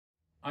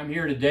I'm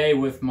here today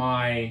with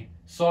my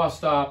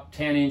SawStop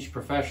 10-inch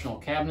professional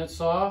cabinet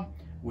saw,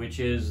 which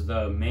is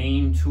the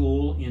main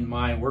tool in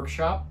my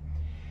workshop.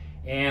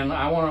 And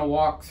I want to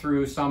walk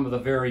through some of the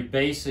very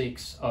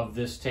basics of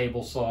this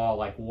table saw,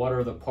 like what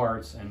are the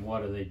parts and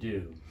what do they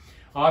do.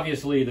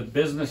 Obviously, the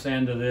business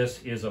end of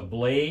this is a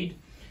blade.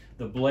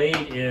 The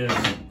blade is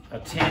a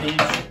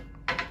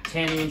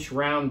 10-inch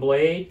round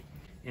blade,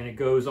 and it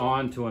goes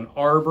on to an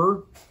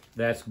arbor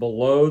that's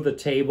below the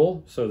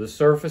table, so the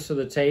surface of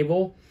the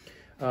table.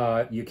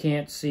 You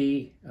can't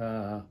see,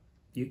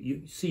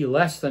 you see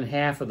less than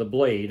half of the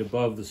blade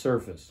above the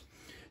surface.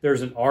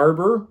 There's an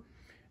arbor.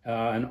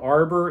 An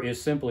arbor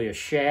is simply a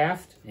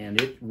shaft,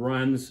 and it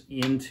runs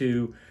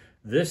into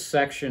this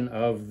section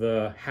of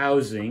the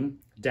housing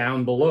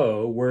down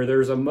below where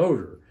there's a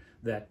motor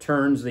that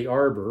turns the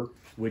arbor,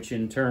 which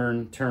in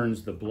turn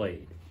turns the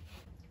blade.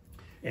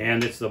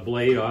 And it's the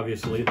blade,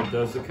 obviously, that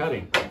does the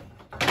cutting.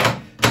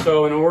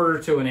 So in order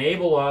to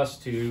enable us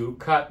to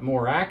cut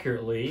more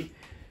accurately,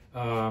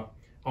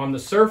 on the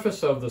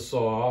surface of the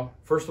saw,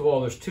 first of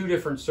all, there's two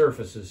different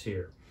surfaces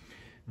here.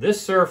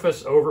 This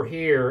surface over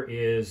here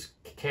is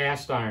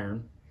cast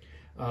iron,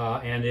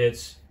 and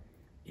it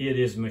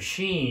is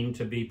machined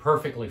to be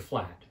perfectly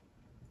flat.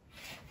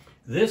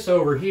 This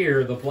over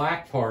here, the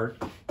black part,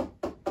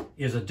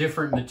 is a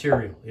different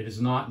material. It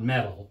is not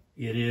metal.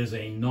 It is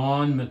a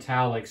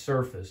non-metallic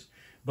surface,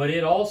 but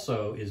it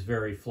also is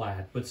very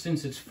flat. But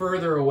since it's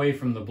further away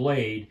from the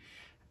blade,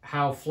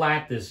 how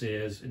flat this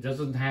is, it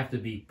doesn't have to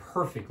be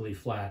perfectly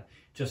flat,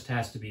 it just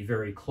has to be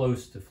very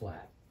close to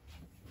flat.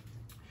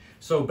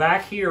 So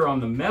back here on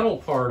the metal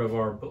part of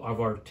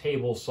our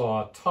table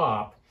saw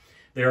top,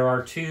 there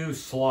are two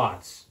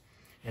slots,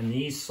 and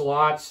these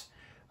slots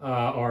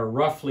are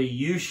roughly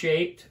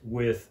U-shaped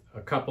with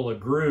a couple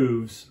of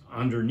grooves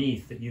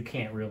underneath that you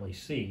can't really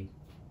see.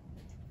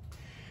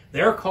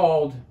 They're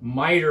called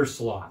miter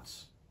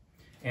slots.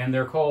 And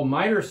they're called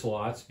miter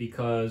slots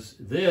because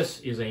this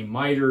is a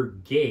miter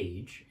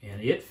gauge,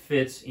 and it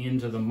fits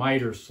into the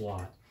miter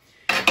slot,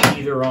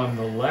 either on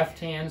the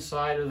left-hand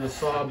side of the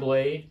saw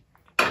blade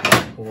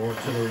or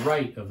to the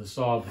right of the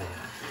saw blade.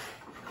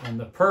 And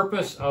the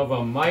purpose of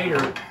a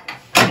miter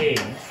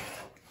gauge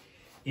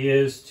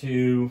is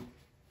to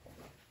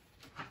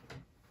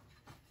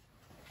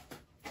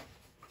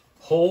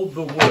hold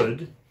the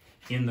wood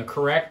in the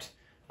correct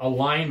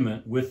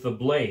alignment with the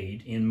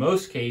blade. In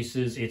most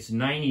cases, it's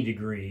 90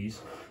 degrees,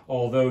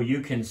 although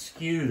you can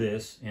skew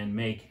this and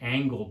make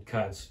angled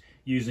cuts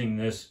using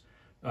this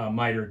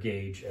miter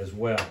gauge as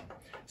well.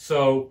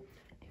 So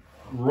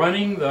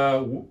running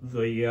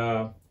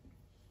the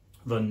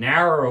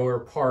narrower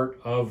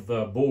part of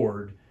the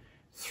board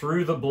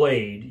through the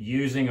blade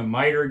using a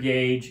miter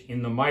gauge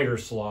in the miter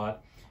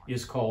slot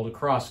is called a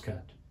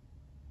crosscut.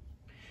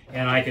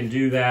 And I can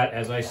do that,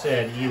 as I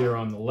said, either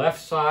on the left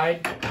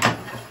side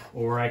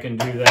or I can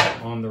do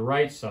that on the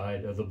right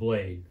side of the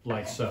blade,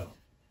 like so.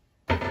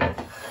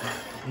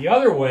 The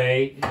other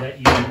way that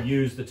you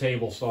use the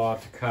table saw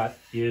to cut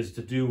is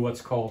to do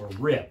what's called a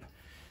rip.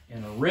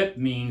 And a rip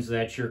means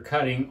that you're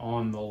cutting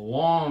on the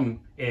long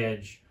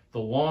edge, the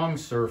long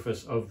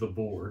surface of the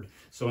board.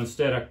 So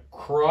instead of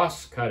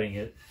cross-cutting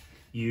it,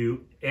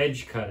 you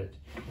edge cut it.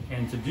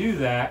 And to do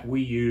that,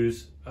 we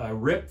use a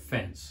rip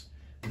fence.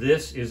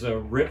 This is a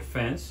rip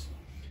fence,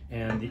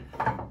 and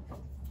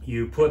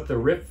you put the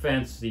rip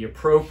fence the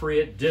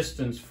appropriate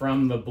distance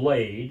from the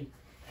blade,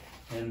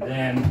 and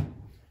then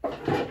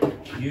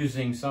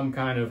using some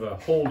kind of a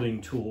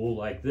holding tool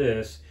like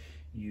this,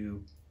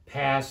 you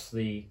pass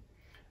the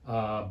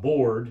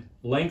board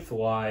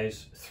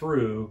lengthwise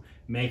through,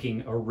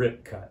 making a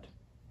rip cut.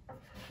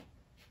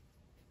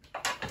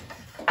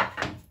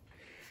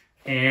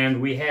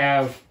 And we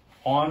have,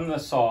 on the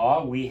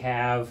saw, we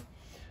have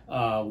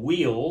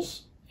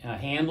wheels,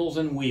 handles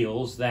and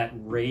wheels that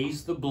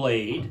raise the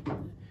blade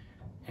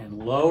and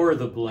lower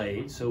the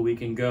blade, so we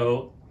can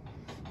go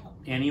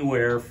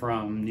anywhere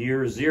from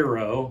near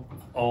zero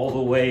all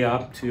the way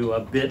up to a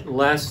bit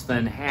less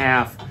than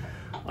half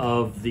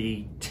of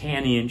the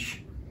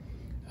 10-inch,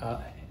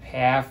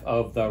 half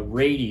of the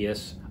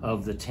radius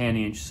of the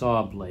 10-inch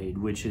saw blade,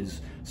 which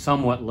is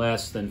somewhat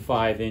less than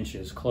 5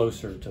 inches,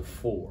 closer to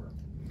 4.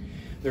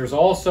 There's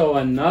also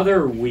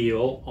another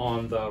wheel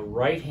on the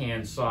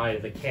right-hand side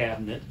of the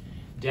cabinet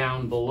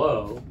down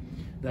below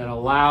that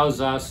allows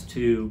us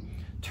to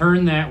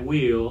turn that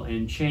wheel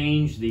and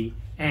change the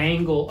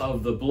angle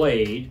of the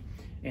blade,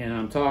 and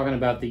I'm talking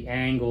about the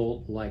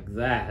angle like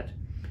that,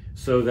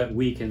 so that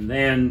we can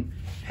then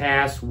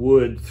pass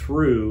wood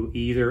through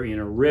either in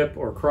a rip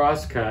or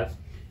crosscut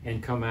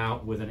and come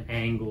out with an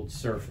angled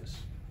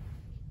surface.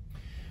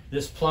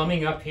 This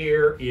plumbing up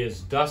here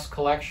is dust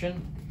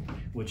collection,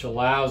 which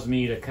allows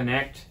me to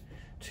connect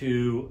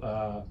to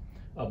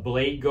a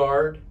blade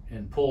guard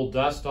and pull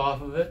dust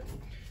off of it.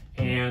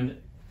 And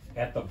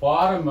at the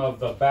bottom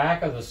of the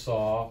back of the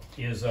saw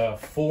is a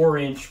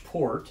 4-inch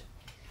port,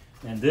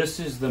 and this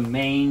is the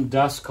main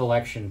dust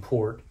collection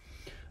port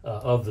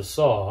of the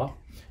saw,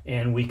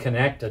 and we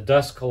connect a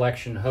dust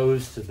collection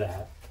hose to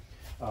that.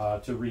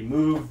 to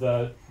remove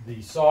the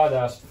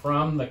sawdust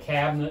from the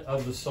cabinet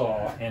of the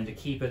saw and to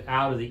keep it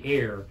out of the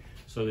air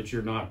so that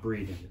you're not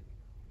breathing it.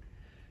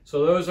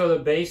 So those are the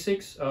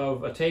basics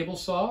of a table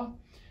saw.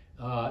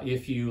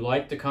 If you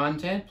like the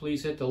content,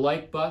 please hit the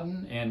like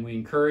button, and we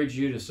encourage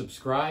you to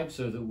subscribe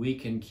so that we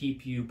can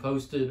keep you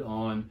posted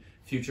on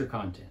future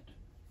content.